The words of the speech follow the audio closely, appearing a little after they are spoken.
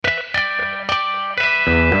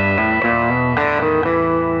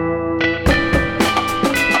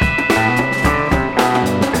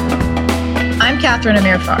Catherine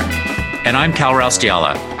Amirfar. And I'm Kal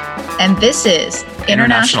Raustiala. And this is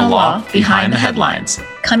International Law Behind the Headlines,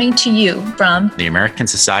 coming to you from the American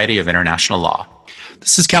Society of International Law.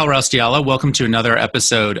 This is Kal Raustiala. Welcome to another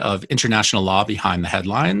episode of International Law Behind the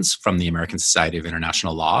Headlines from the American Society of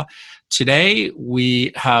International Law. Today,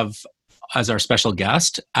 we have as our special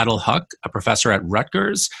guest, Adil Huq, a professor at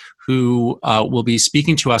Rutgers, who will be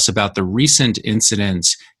speaking to us about the recent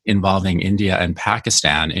incidents involving India and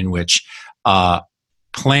Pakistan, in which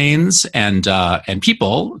planes and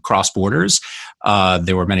people crossed borders.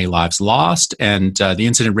 There were many lives lost, and the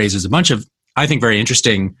incident raises a bunch of, I think, very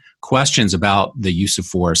interesting questions about the use of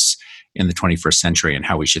force in the 21st century and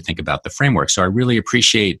how we should think about the framework. So I really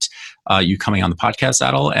appreciate you coming on the podcast,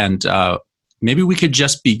 Adil, and maybe we could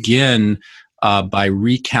just begin by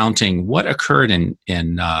recounting what occurred in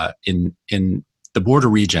the border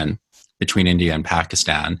region between India and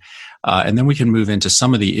Pakistan, and then we can move into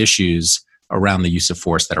some of the issues around the use of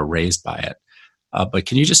force that are raised by it. But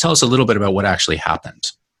can you just tell us a little bit about what actually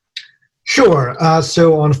happened? Sure.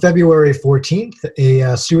 So on February 14th,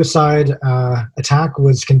 a suicide attack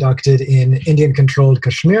was conducted in Indian-controlled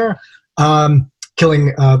Kashmir,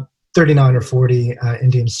 killing 39 or 40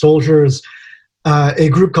 Indian soldiers. A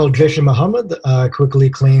group called Jaish-e-Mohammed quickly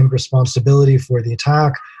claimed responsibility for the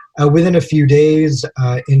attack. Within a few days,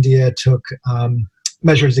 India took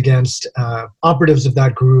measures against operatives of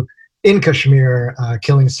that group in Kashmir,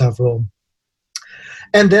 killing several.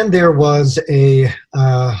 And then there was a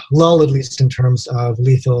lull, at least in terms of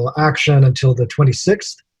lethal action, until the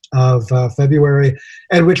 26th of February,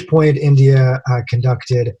 at which point India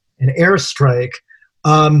conducted an airstrike.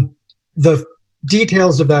 The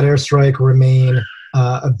details of that airstrike remain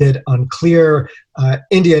a bit unclear.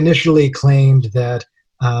 India initially claimed that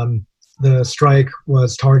the strike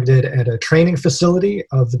was targeted at a training facility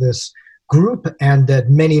of this group and that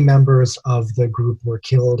many members of the group were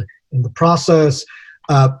killed in the process.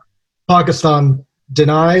 Pakistan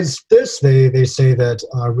denies this. They say that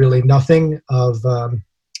really nothing of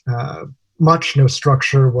much, no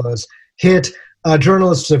structure was hit.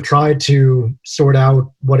 Journalists have tried to sort out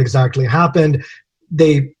what exactly happened.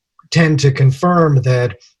 They tend to confirm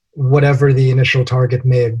that whatever the initial target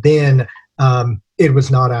may have been, it was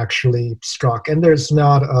not actually struck. And there's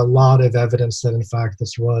not a lot of evidence that, in fact,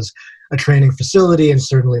 this was a training facility, and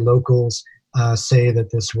certainly locals say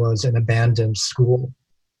that this was an abandoned school.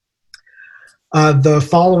 The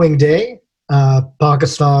following day,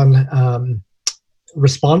 Pakistan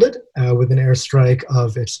responded with an airstrike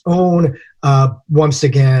of its own, once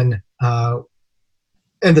again, and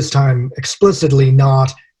this time explicitly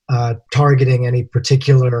not targeting any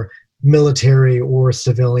particular military or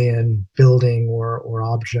civilian building or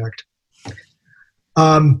object.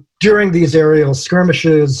 During these aerial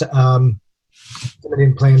skirmishes,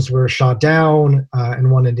 Indian planes were shot down,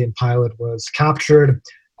 and one Indian pilot was captured,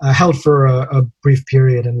 held for a brief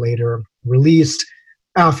period, and later released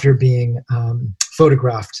after being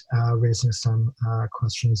photographed, raising some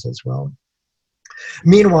questions as well.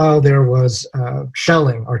 Meanwhile, there was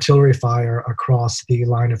shelling, artillery fire across the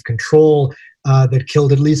line of control that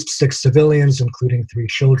killed at least 6 civilians, including 3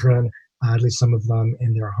 children, at least some of them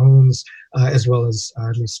in their homes, as well as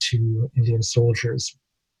at least 2 Indian soldiers.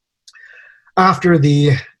 After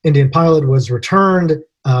the Indian pilot was returned,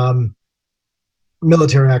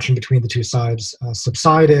 military action between the two sides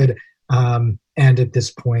subsided, and at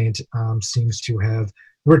this point seems to have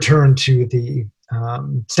returned to the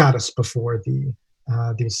status before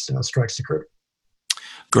these strikes occurred.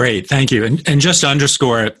 Great, thank you. And just to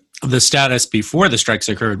underscore, the status before the strikes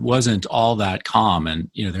occurred wasn't all that calm,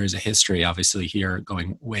 and there's a history, obviously, here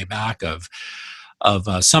going way back of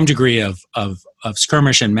some degree of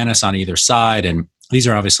skirmish and menace on either side, and these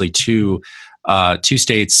are obviously two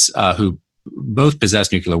states who both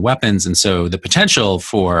possess nuclear weapons, and so the potential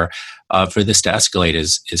for this to escalate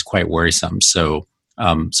is quite worrisome. So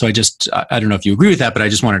I don't know if you agree with that, but I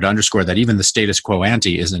just wanted to underscore that even the status quo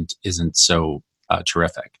ante isn't so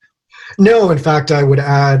terrific. No, in fact, I would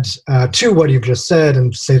add to what you've just said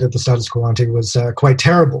and say that the status quo ante was quite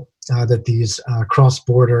terrible, that these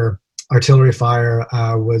cross-border artillery fire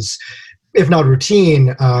was, if not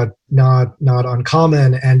routine, not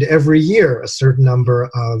uncommon, and every year a certain number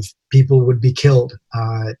of people would be killed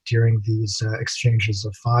during these exchanges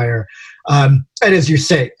of fire. And as you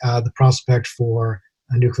say, the prospect for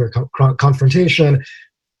a nuclear confrontation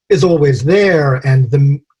is always there, and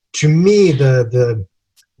to me, the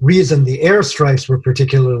reason the airstrikes were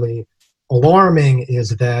particularly alarming is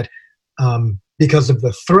that because of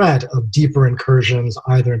the threat of deeper incursions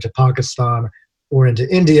either into Pakistan or into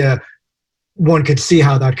India, one could see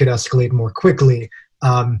how that could escalate more quickly.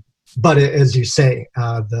 But as you say,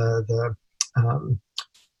 the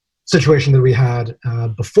situation that we had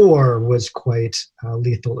before was quite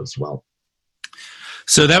lethal as well.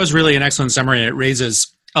 So that was really an excellent summary. It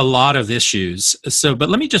raises a lot of issues. But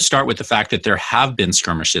let me just start with the fact that there have been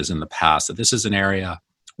skirmishes in the past, that this is an area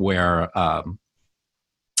where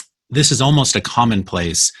this is almost a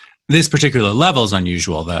commonplace. This particular level is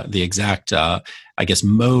unusual. The exact,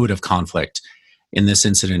 mode of conflict in this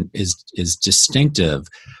incident is distinctive.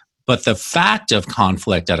 But the fact of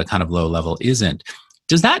conflict at a kind of low level isn't.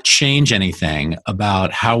 Does that change anything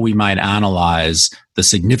about how we might analyze the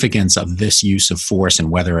significance of this use of force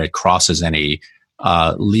and whether it crosses any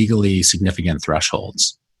legally significant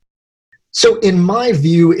thresholds? So in my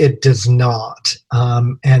view, it does not.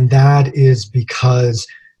 And that is because,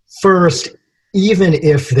 first, even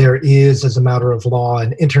if there is, as a matter of law,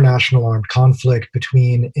 an international armed conflict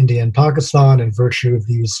between India and Pakistan in virtue of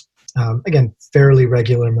these, fairly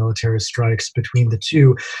regular military strikes between the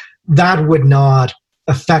two, that would not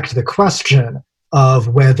affect the question of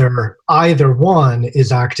whether either one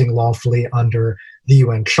is acting lawfully under the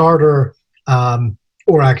UN Charter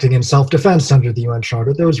or acting in self-defense under the UN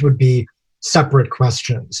Charter. Those would be separate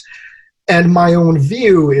questions. And my own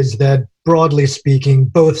view is that, broadly speaking,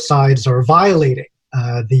 both sides are violating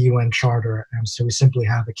the UN Charter. And so we simply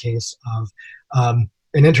have a case of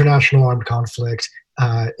an international armed conflict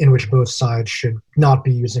in which both sides should not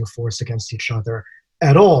be using force against each other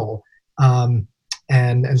at all.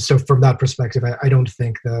 And so from that perspective, I don't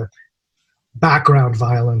think the background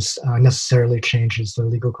violence necessarily changes the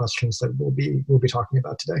legal questions that we'll be talking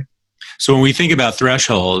about today. So when we think about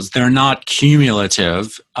thresholds, they're not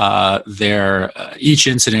cumulative. Each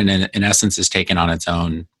incident, in essence, is taken on its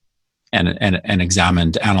own and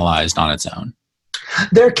examined, analyzed on its own.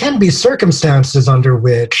 There can be circumstances under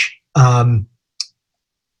which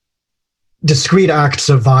discrete acts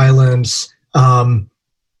of violence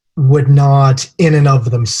would not in and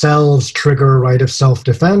of themselves trigger a right of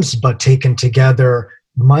self-defense, but taken together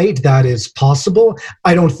might. That is possible.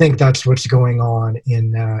 I don't think that's what's going on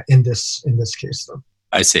in this case, though.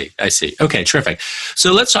 I see. Okay, terrific.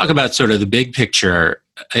 So let's talk about sort of the big picture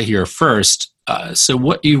here first. So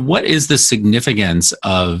what is the significance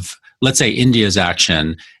of, let's say, India's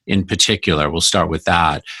action in particular? We'll start with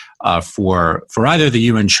that for either the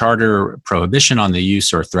UN Charter prohibition on the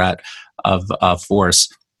use or threat of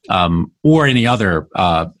force, or any other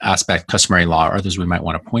aspect, customary law, or others we might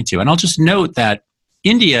want to point to. And I'll just note that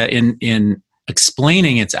India, in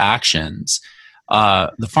explaining its actions,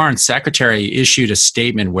 the Foreign Secretary issued a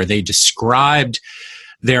statement where they described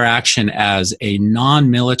their action as a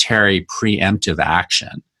non-military preemptive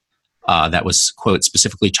action that was, quote,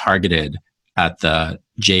 specifically targeted at the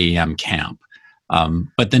JEM camp.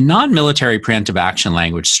 But the non-military preemptive action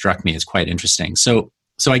language struck me as quite interesting. So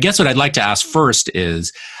I guess what I'd like to ask first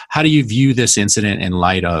is, how do you view this incident in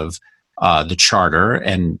light of the Charter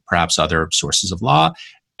and perhaps other sources of law?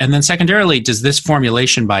 And then secondarily, does this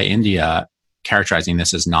formulation by India characterizing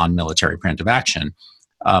this as non-military preemptive action,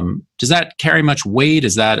 does that carry much weight?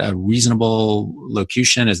 Is that a reasonable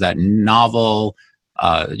locution? Is that novel?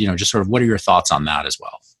 Just sort of what are your thoughts on that as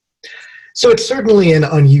well? So it's certainly an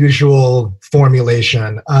unusual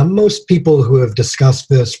formulation. Most people who have discussed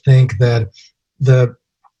this think that the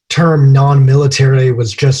term non-military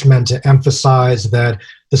was just meant to emphasize that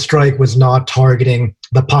the strike was not targeting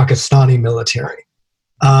the Pakistani military.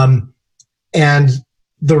 And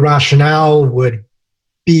the rationale would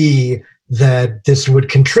be that this would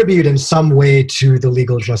contribute in some way to the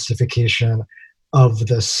legal justification of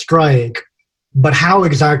the strike. But how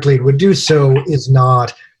exactly it would do so is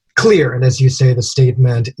not clear. And as you say, the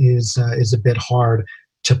statement is a bit hard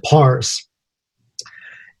to parse.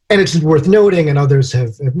 And it's worth noting, and others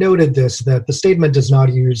have noted this, that the statement does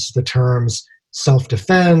not use the terms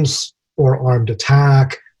self-defense or armed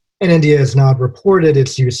attack, and India has not reported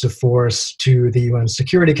its use of force to the UN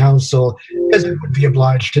Security Council, as it would be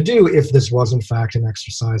obliged to do if this was in fact an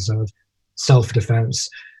exercise of self-defense.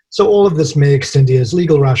 So all of this makes India's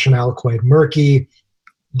legal rationale quite murky.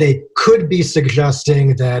 They could be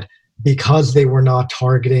suggesting that because they were not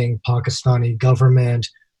targeting Pakistani government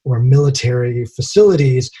or military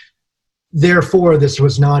facilities, therefore this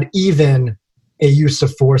was not even a use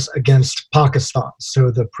of force against Pakistan. So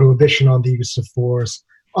the prohibition on the use of force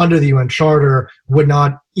under the UN Charter would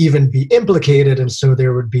not even be implicated, and so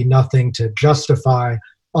there would be nothing to justify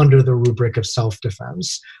under the rubric of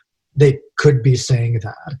self-defense. They could be saying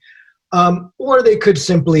that. Or they could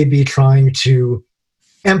simply be trying to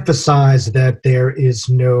emphasize that there is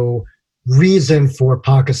no reason for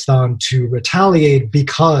Pakistan to retaliate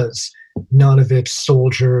because none of its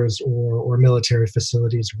soldiers or military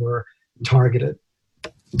facilities were targeted.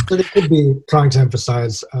 So they could be trying to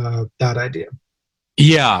emphasize that idea.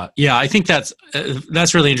 Yeah, I think that's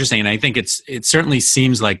really interesting, and I think it certainly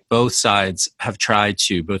seems like both sides have tried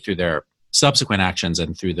to, both through their subsequent actions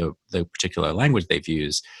and through the particular language they've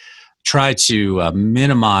used, try to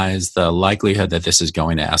minimize the likelihood that this is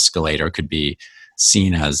going to escalate or could be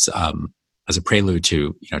seen as a prelude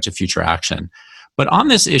to future action. But on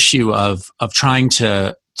this issue of trying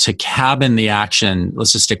to cabin the action,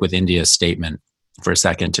 let's just stick with India's statement for a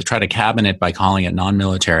second, to try to cabin it by calling it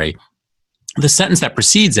non-military. The sentence that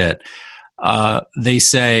precedes it, they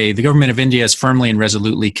say, the government of India is firmly and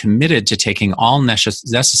resolutely committed to taking all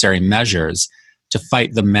necessary measures to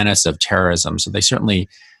fight the menace of terrorism. So they certainly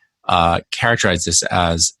characterize this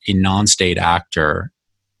as a non-state actor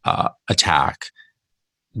attack.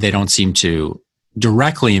 They don't seem to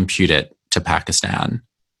directly impute it to Pakistan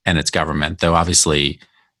and its government, though obviously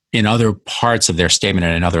in other parts of their statement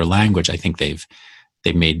and in other language, I think they've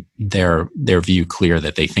made their view clear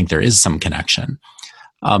that they think there is some connection.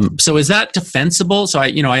 So is that defensible? So I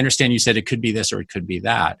understand you said it could be this or it could be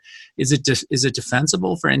that. Is it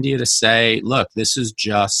defensible for India to say, look, this is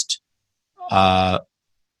just a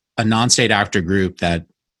non-state actor group that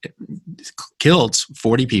killed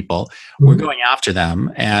 40 people. Mm-hmm. We're going after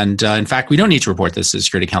them. And in fact, we don't need to report this to the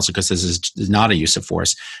Security Council because this is not a use of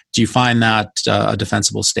force. Do you find that a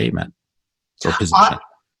defensible statement or position?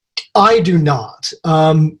 I do not.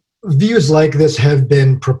 Views like this have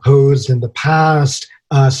been proposed in the past,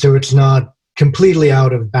 so it's not completely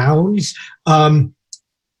out of bounds.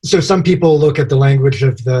 So some people look at the language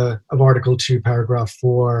of Article 2, Paragraph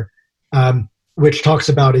 4, which talks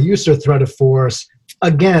about a use or threat of force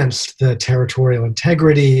against the territorial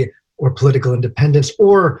integrity or political independence,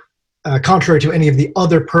 or contrary to any of the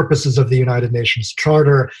other purposes of the United Nations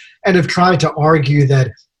Charter, and have tried to argue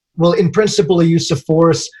that, well, in principle, a use of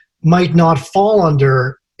force might not fall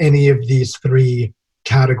under any of these three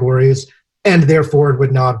categories, and therefore it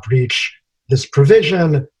would not breach this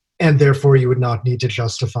provision, and therefore you would not need to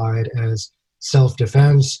justify it as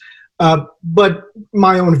self-defense. But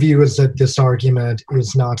my own view is that this argument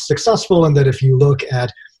is not successful, and that if you look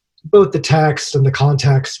at both the text and the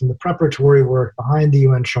context and the preparatory work behind the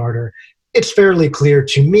UN Charter, it's fairly clear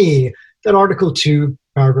to me that Article 2,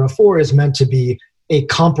 Paragraph 4 is meant to be a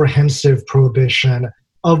comprehensive prohibition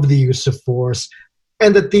of the use of force,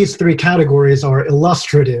 and that these three categories are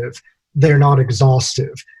illustrative. They're not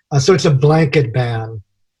exhaustive. So it's a blanket ban,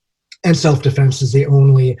 and self-defense is the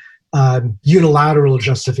only unilateral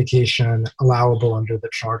justification allowable under the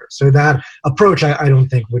Charter. So that approach, I don't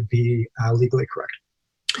think, would be legally correct.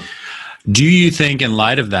 Do you think, in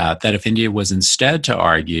light of that if if was instead to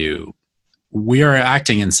argue, we are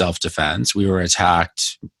acting in self-defense, we were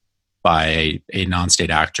attacked by a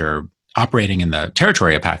non-state actor operating in the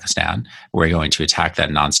territory of Pakistan, we're going to attack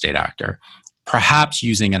that non-state actor, perhaps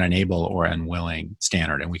using an enable or unwilling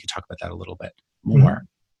standard, and we could talk about that a little bit more.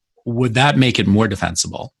 Mm-hmm. Would that make it more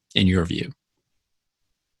defensible, in your view?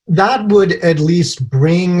 That would at least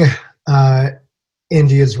bring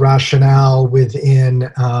India's rationale within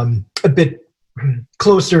a bit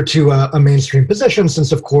closer to a mainstream position,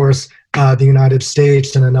 since, of course, the United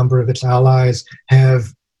States and a number of its allies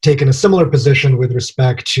have taken a similar position with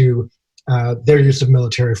respect to their use of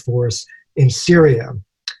military force in Syria.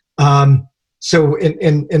 So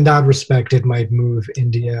in that respect, it might move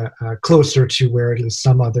India closer to where at least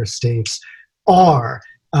some other states are.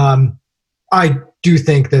 I do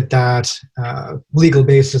think that legal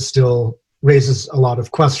basis still raises a lot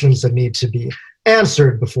of questions that need to be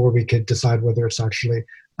answered before we could decide whether it's actually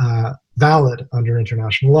valid under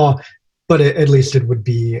international law. But at least it would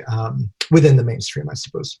be within the mainstream, I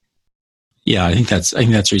suppose. Yeah, I think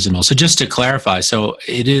that's reasonable. So just to clarify, so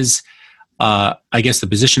it is, I guess, the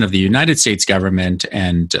position of the United States government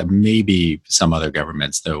and maybe some other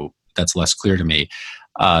governments, though that's less clear to me,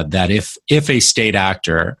 that if a state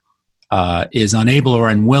actor is unable or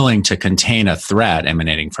unwilling to contain a threat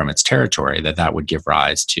emanating from its territory, that would give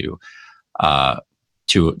rise to a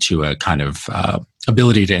kind of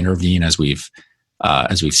ability to intervene, as we've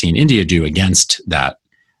seen India do against that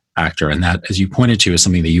actor, and that, as you pointed to, is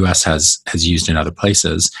something the U.S. has used in other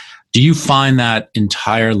places. Do you find that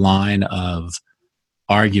entire line of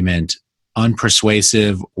argument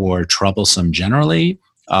unpersuasive or troublesome generally,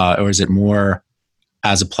 or is it more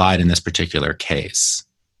as applied in this particular case?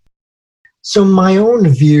 So my own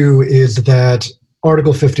view is that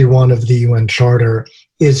Article 51 of the UN Charter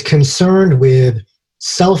is concerned with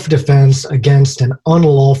self-defense against an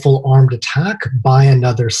unlawful armed attack by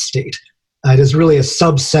another state. It is really a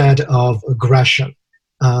subset of aggression.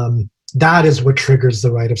 that is what triggers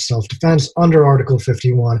the right of self-defense under Article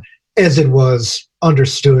 51, as it was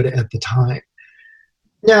understood at the time.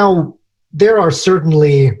 Now, there are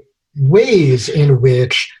certainly ways in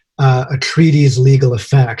which a treaty's legal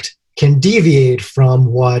effect can deviate from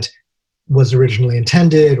what was originally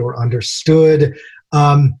intended or understood.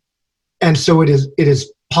 And so it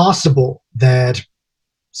is possible that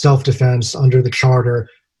self-defense under the Charter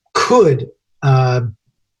could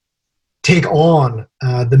take on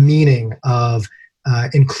the meaning of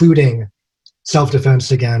including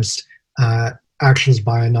self-defense against actions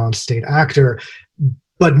by a non-state actor.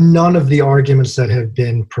 But none of the arguments that have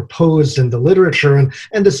been proposed in the literature,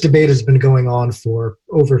 and this debate has been going on for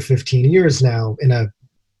over 15 years now in a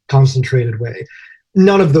concentrated way,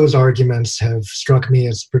 none of those arguments have struck me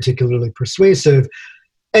as particularly persuasive.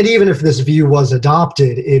 And even if this view was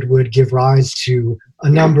adopted, it would give rise to a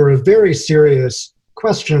number of very serious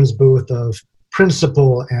questions, both of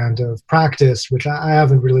principle and of practice, which I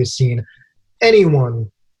haven't really seen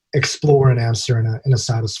anyone explore and answer in a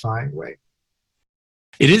satisfying way.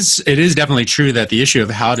 It is definitely true that the issue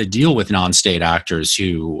of how to deal with non-state actors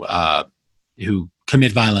who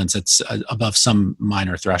commit violence that's above some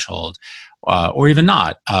minor threshold, or even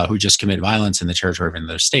not, who just commit violence in the territory of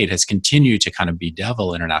another state, has continued to kind of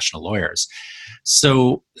bedevil international lawyers.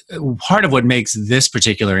 So part of what makes this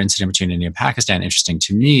particular incident between India and Pakistan interesting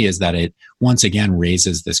to me is that it once again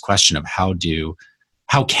raises this question of how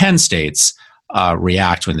can states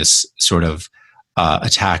react when this sort of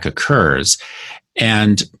attack occurs.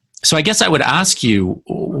 And so I guess I would ask you,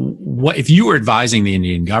 what if you were advising the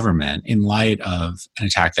Indian government in light of an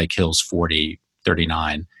attack that kills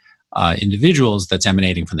 39 individuals that's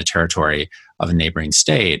emanating from the territory of a neighboring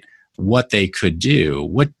state, what they could do,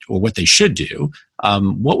 what they should do,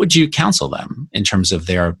 what would you counsel them in terms of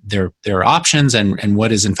their options and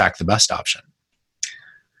what is in fact the best option?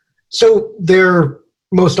 So their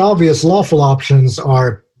most obvious lawful options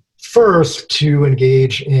are first to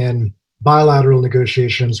engage in bilateral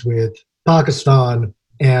negotiations with Pakistan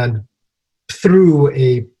and through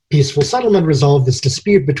a peaceful settlement resolve this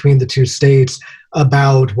dispute between the two states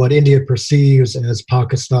about what India perceives as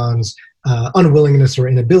Pakistan's unwillingness or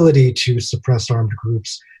inability to suppress armed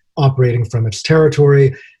groups operating from its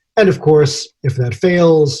territory. And of course, if that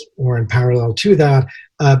fails, or in parallel to that,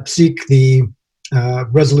 seek the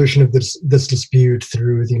resolution of this dispute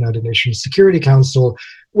through the United Nations Security Council,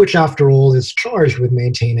 which after all is charged with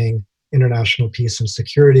maintaining international peace and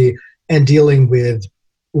security and dealing with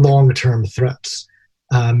long-term threats.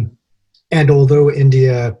 And although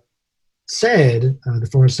India said, the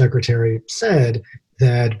Foreign Secretary said,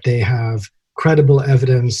 that they have credible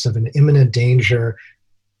evidence of an imminent danger,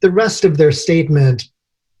 the rest of their statement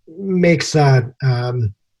makes that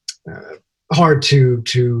hard to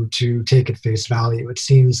take at face value. It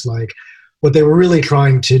seems like what they were really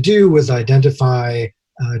trying to do was identify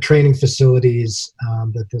training facilities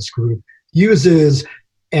that this group uses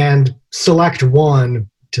and select one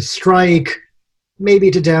to strike, maybe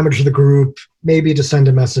to damage the group, maybe to send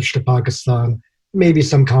a message to Pakistan, maybe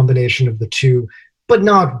some combination of the two, but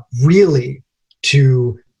not really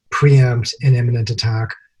to preempt an imminent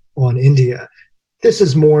attack on India. This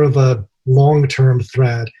is more of a long-term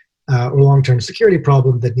threat or long-term security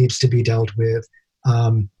problem that needs to be dealt with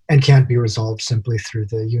and can't be resolved simply through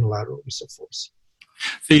the unilateral use of force.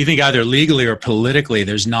 So you think either legally or politically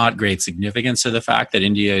there's not great significance to the fact that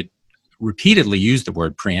India repeatedly used the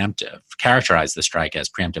word preemptive, characterized the strike as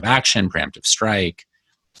preemptive action, preemptive strike.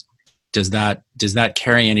 Does that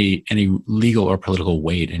carry any legal or political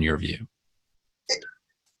weight in your view?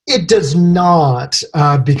 It does not,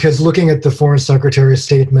 because looking at the Foreign Secretary's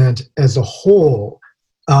statement as a whole,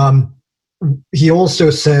 he also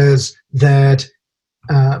says that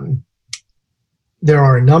there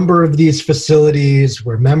are a number of these facilities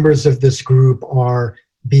where members of this group are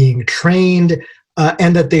being trained,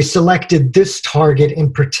 and that they selected this target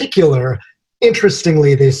in particular.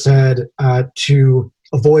 Interestingly, they said to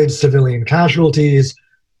avoid civilian casualties,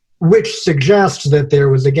 which suggests that there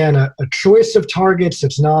was, again, a choice of targets.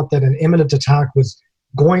 It's not that an imminent attack was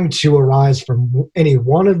going to arise from any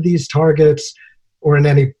one of these targets or in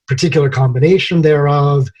any particular combination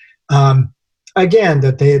thereof. Again,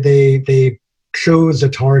 that they chose a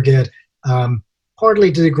target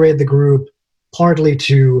partly to degrade the group, partly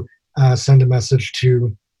to send a message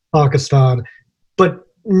to Pakistan, but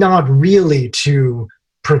not really to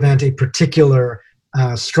prevent a particular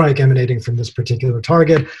strike emanating from this particular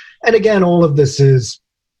target. And again, all of this is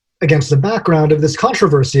against the background of this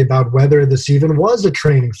controversy about whether this even was a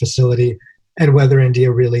training facility and whether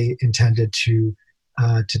India really intended to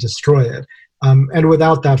destroy it. And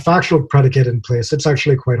without that factual predicate in place, it's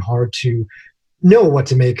actually quite hard to know what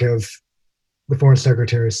to make of the Foreign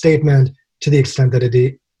Secretary's statement, to the extent that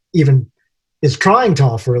it even is trying to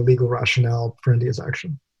offer a legal rationale for India's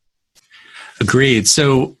action. Agreed.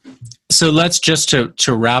 So let's just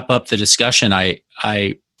to wrap up the discussion. I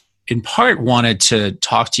in part wanted to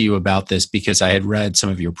talk to you about this because I had read some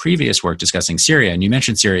of your previous work discussing Syria, and you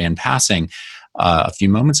mentioned Syria in passing a few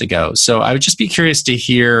moments ago. So I would just be curious to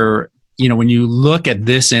hear, when you look at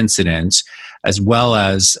this incident as well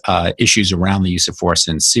as issues around the use of force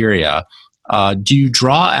in Syria, do you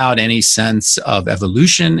draw out any sense of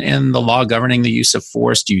evolution in the law governing the use of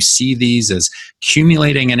force? Do you see these as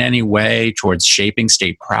accumulating in any way towards shaping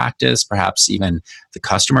state practice, perhaps even the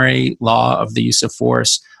customary law of the use of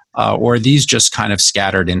force? Or are these just kind of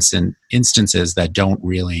scattered instances that don't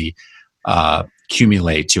really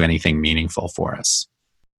accumulate to anything meaningful for us?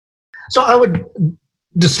 So I would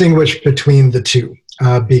distinguish between the two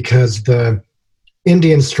because the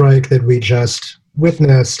Indian strike that we just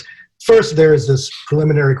witnessed, first, there is this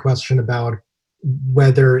preliminary question about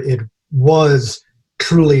whether it was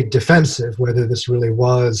truly defensive, whether this really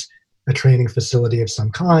was a training facility of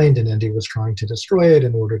some kind and India was trying to destroy it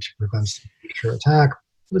in order to prevent some future attack.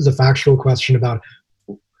 There's a factual question about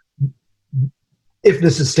if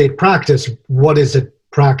this is state practice, what is it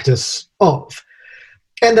practice of?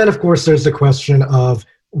 And then, of course, there's the question of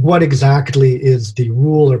what exactly is the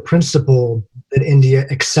rule or principle that India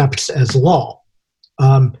accepts as law.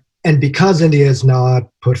 And because India has not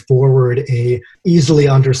put forward a easily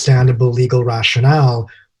understandable legal rationale,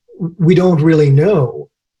 we don't really know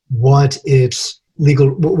what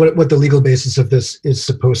the legal basis of this is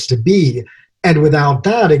supposed to be. And without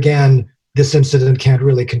that, again, this incident can't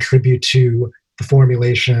really contribute to the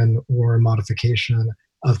formulation or modification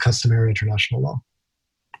of customary international law.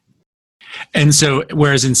 And so,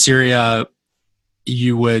 whereas in Syria,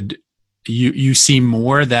 you see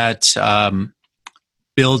more that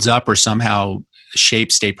builds up or somehow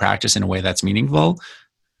shapes state practice in a way that's meaningful.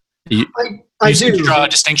 I do draw a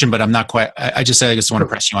distinction, but I'm not quite. I just want to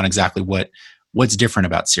press you on exactly what's different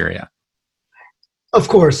about Syria. Of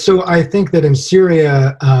course. So I think that in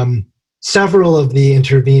Syria, several of the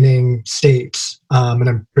intervening states, and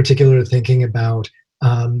I'm particularly thinking about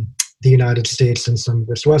the United States and some of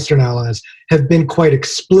its Western allies, have been quite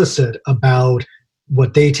explicit about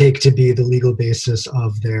what they take to be the legal basis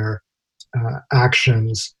of their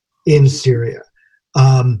actions in Syria.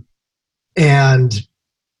 And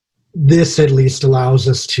this at least allows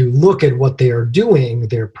us to look at what they are doing,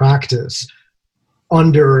 their practice,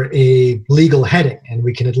 under a legal heading. And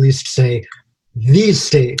we can at least say these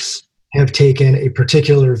states have taken a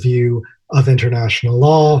particular view of international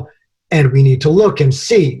law, and we need to look and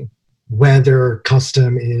see whether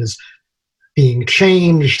custom is being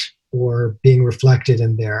changed or being reflected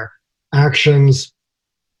in their actions.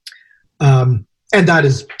 And that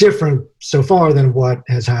is different so far than what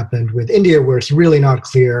has happened with India, where it's really not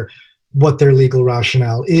clear what their legal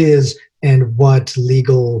rationale is and what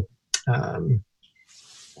legal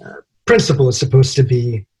principle is supposed to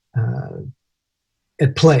be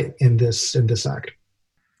at play in this act.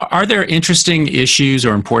 Are there interesting issues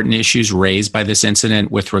or important issues raised by this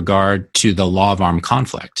incident with regard to the law of armed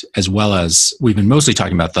conflict, as well as we've been mostly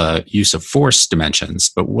talking about the use of force dimensions,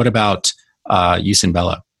 but what about jus in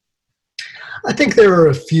bello? I think there are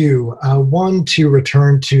a few. One, to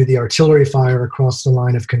return to the artillery fire across the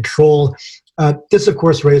line of control. This, of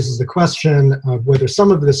course, raises the question of whether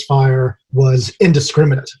some of this fire was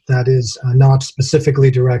indiscriminate, that is, not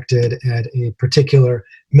specifically directed at a particular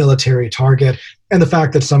military target. And the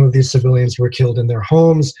fact that some of these civilians were killed in their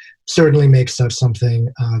homes certainly makes that something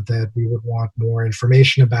that we would want more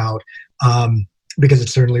information about, because it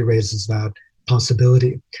certainly raises that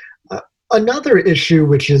possibility. Another issue,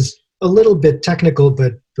 which is a little bit technical,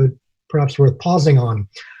 but perhaps worth pausing on,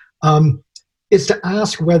 is to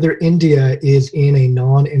ask whether India is in a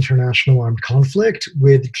non-international armed conflict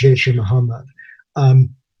with Jaish-e-Mohammed.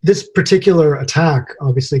 This particular attack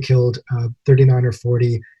obviously killed 39 or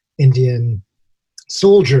 40 Indian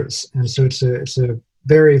soldiers, and so it's a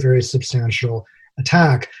very, very substantial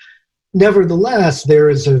attack. Nevertheless, there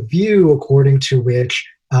is a view according to which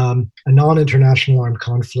a non-international armed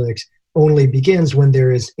conflict only begins when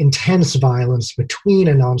there is intense violence between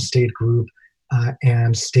a non-state group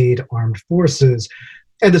and state armed forces.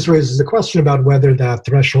 And this raises the question about whether that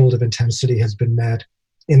threshold of intensity has been met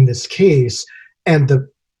in this case. And the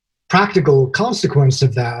practical consequence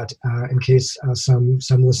of that, in case some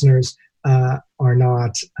listeners are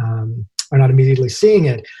not immediately seeing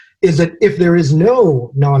it, is that if there is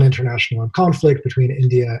no non-international armed conflict between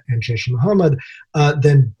India and Jaish-e-Mohammed,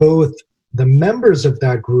 then both the members of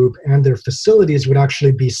that group and their facilities would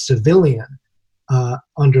actually be civilian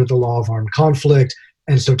under the law of armed conflict,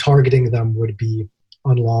 and so targeting them would be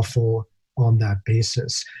unlawful on that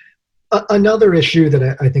basis. Another issue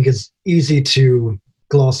that I think is easy to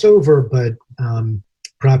gloss over, but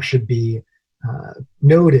perhaps should be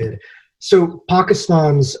noted. So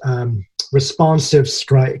Pakistan's responsive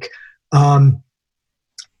strike,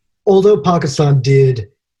 although Pakistan did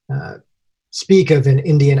speak of an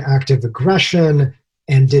Indian act of aggression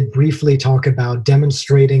and did briefly talk about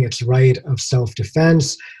demonstrating its right of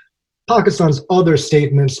self-defense, Pakistan's other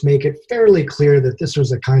statements make it fairly clear that this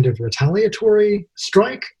was a kind of retaliatory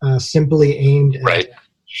strike, simply aimed at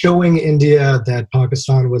showing India that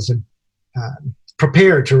Pakistan was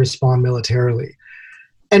prepared to respond militarily.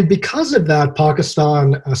 And because of that,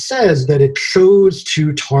 Pakistan says that it chose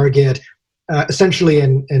to target essentially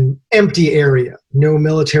an empty area, no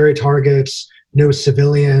military targets, no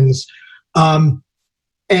civilians.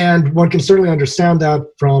 And one can certainly understand that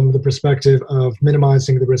from the perspective of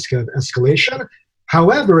minimizing the risk of escalation.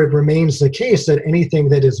 However, it remains the case that anything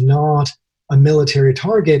that is not a military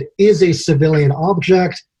target is a civilian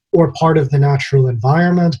object or part of the natural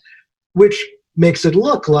environment, which makes it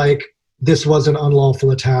look like this was an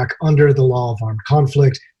unlawful attack under the law of armed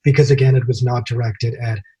conflict because, again, it was not directed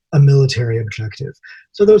at a military objective.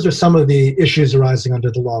 So those are some of the issues arising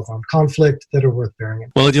under the law of armed conflict that are worth bearing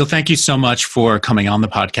in mind. Well, Adil, thank you so much for coming on the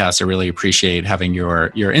podcast. I really appreciate having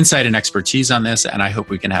your insight and expertise on this, and I hope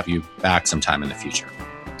we can have you back sometime in the future.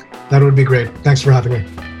 That would be great. Thanks for having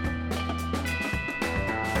me.